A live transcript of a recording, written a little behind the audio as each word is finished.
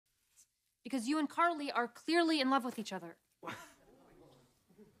Because you and Carly are clearly in love with each other.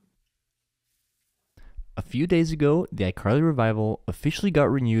 A few days ago, the iCarly revival officially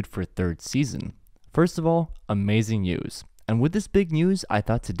got renewed for a third season. First of all, amazing news. And with this big news, I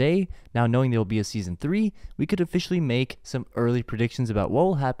thought today, now knowing there will be a season 3, we could officially make some early predictions about what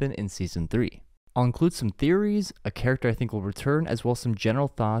will happen in season 3. I'll include some theories, a character I think will return, as well as some general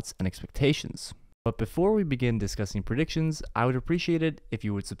thoughts and expectations. But before we begin discussing predictions, I would appreciate it if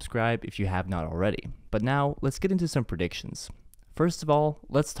you would subscribe if you have not already. But now, let's get into some predictions. First of all,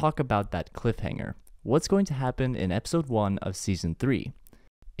 let's talk about that cliffhanger. What's going to happen in episode 1 of season 3?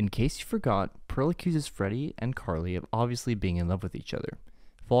 In case you forgot, Pearl accuses Freddie and Carly of obviously being in love with each other.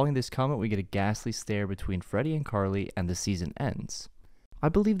 Following this comment, we get a ghastly stare between Freddie and Carly, and the season ends. I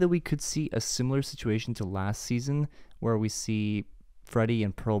believe that we could see a similar situation to last season, where we see Freddie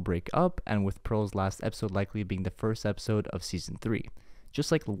and Pearl break up, and with Pearl's last episode likely being the first episode of season 3,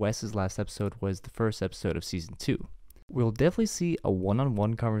 just like Wes's last episode was the first episode of season 2. We'll definitely see a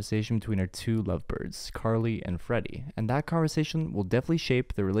one-on-one conversation between our two lovebirds, Carly and Freddie, and that conversation will definitely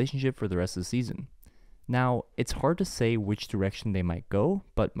shape the relationship for the rest of the season. Now, it's hard to say which direction they might go,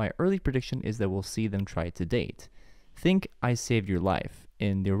 but my early prediction is that we'll see them try to date. Think I Saved Your Life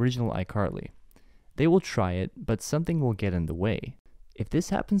in the original iCarly. They will try it, but something will get in the way. If this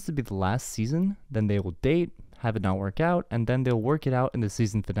happens to be the last season, then they will date, have it not work out, and then they'll work it out in the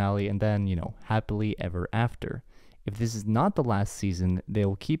season finale, and then, happily ever after. If this is not the last season, they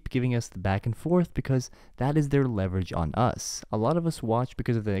will keep giving us the back and forth because that is their leverage on us. A lot of us watch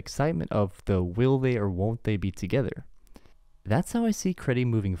because of the excitement of the will they or won't they be together. That's how I see Creddie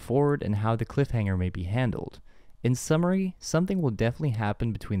moving forward and how the cliffhanger may be handled. In summary, something will definitely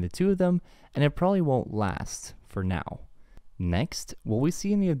happen between the two of them, and it probably won't last, for now. Next, will we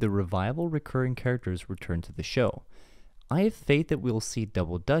see any of the revival recurring characters return to the show? I have faith that we'll see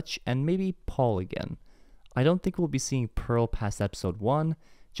Double Dutch and maybe Paul again. I don't think we'll be seeing Pearl past episode 1,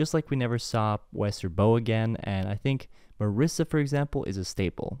 just like we never saw Wes or Bo again, and I think Marissa, for example, is a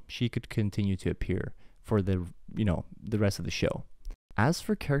staple. She could continue to appear for the rest of the show. As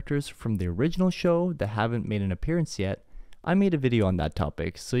for characters from the original show that haven't made an appearance yet, I made a video on that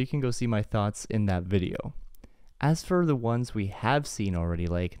topic, so you can go see my thoughts in that video. As for the ones we have seen already,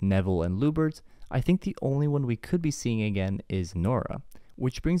 like Neville and Lubert, I think the only one we could be seeing again is Nora.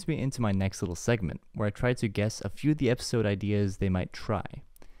 Which brings me into my next little segment, where I try to guess a few of the episode ideas they might try.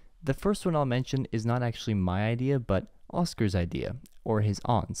 The first one I'll mention is not actually my idea, but Oscar's idea, or his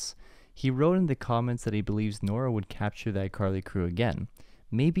aunt's. He wrote in the comments that he believes Nora would capture the iCarly crew again,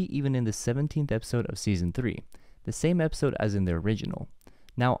 maybe even in the 17th episode of season 3, the same episode as in the original.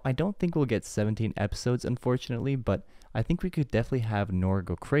 Now, I don't think we'll get 17 episodes unfortunately, but I think we could definitely have Nora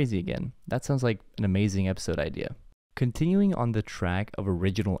go crazy again. That sounds like an amazing episode idea. Continuing on the track of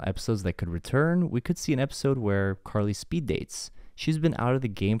original episodes that could return, we could see an episode where Carly speed dates. She's been out of the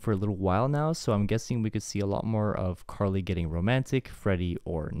game for a little while now, so I'm guessing we could see a lot more of Carly getting romantic, Freddie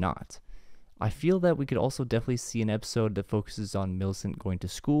or not. I feel that we could also definitely see an episode that focuses on Millicent going to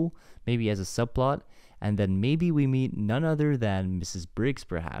school, maybe as a subplot, and then maybe we meet none other than Mrs. Briggs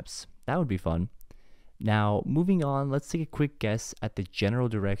perhaps. That would be fun. Now, moving on, let's take a quick guess at the general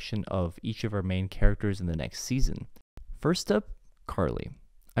direction of each of our main characters in the next season. First up, Carly.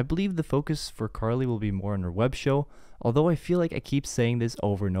 I believe the focus for Carly will be more on her web show, although I feel like I keep saying this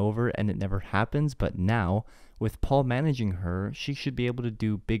over and over and it never happens, but now, with Paul managing her, she should be able to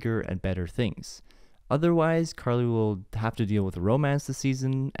do bigger and better things. Otherwise, Carly will have to deal with romance this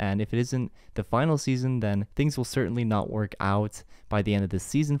season, and if it isn't the final season, then things will certainly not work out by the end of this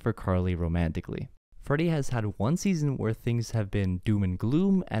season for Carly romantically. Freddie has had one season where things have been doom and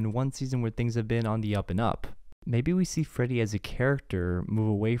gloom, and one season where things have been on the up and up. Maybe we see Freddie as a character move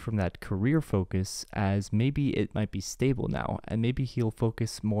away from that career focus, as maybe it might be stable now, and maybe he'll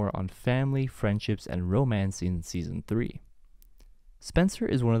focus more on family, friendships, and romance in season 3. Spencer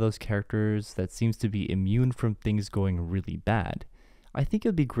is one of those characters that seems to be immune from things going really bad. I think it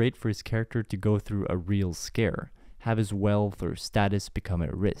would be great for his character to go through a real scare, have his wealth or status become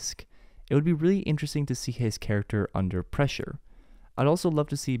at risk. It would be really interesting to see his character under pressure. I'd also love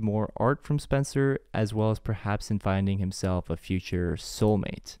to see more art from Spencer, as well as perhaps in finding himself a future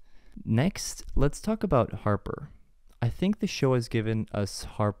soulmate. Next, let's talk about Harper. I think the show has given us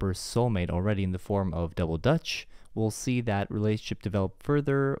Harper's soulmate already in the form of Double Dutch. We'll see that relationship develop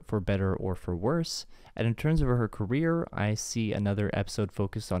further, for better or for worse. And in terms of her career, I see another episode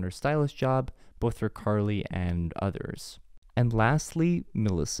focused on her stylist job, both for Carly and others. And lastly,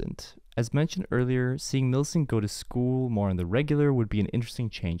 Millicent. As mentioned earlier, seeing Millicent go to school more on the regular would be an interesting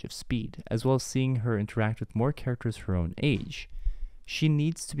change of speed, as well as seeing her interact with more characters her own age. She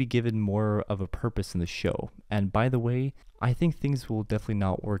needs to be given more of a purpose in the show. And by the way, I think things will definitely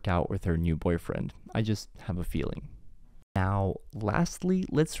not work out with her new boyfriend. I just have a feeling. Now, lastly,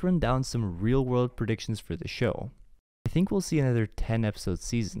 let's run down some real-world predictions for the show. I think we'll see another 10-episode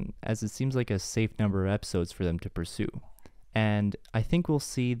season, as it seems like a safe number of episodes for them to pursue. And I think we'll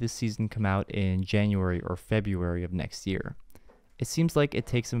see this season come out in January or February of next year. It seems like it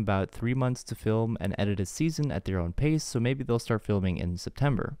takes them about 3 months to film and edit a season at their own pace, so maybe they'll start filming in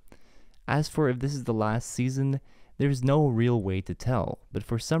September. As for if this is the last season, there's no real way to tell, but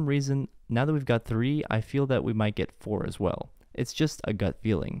for some reason, now that we've got 3, I feel that we might get 4 as well. It's just a gut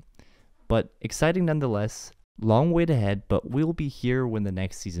feeling. But exciting nonetheless, long wait ahead, but we'll be here when the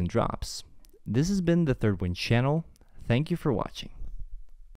next season drops. This has been the Third Wind channel. Thank you for watching.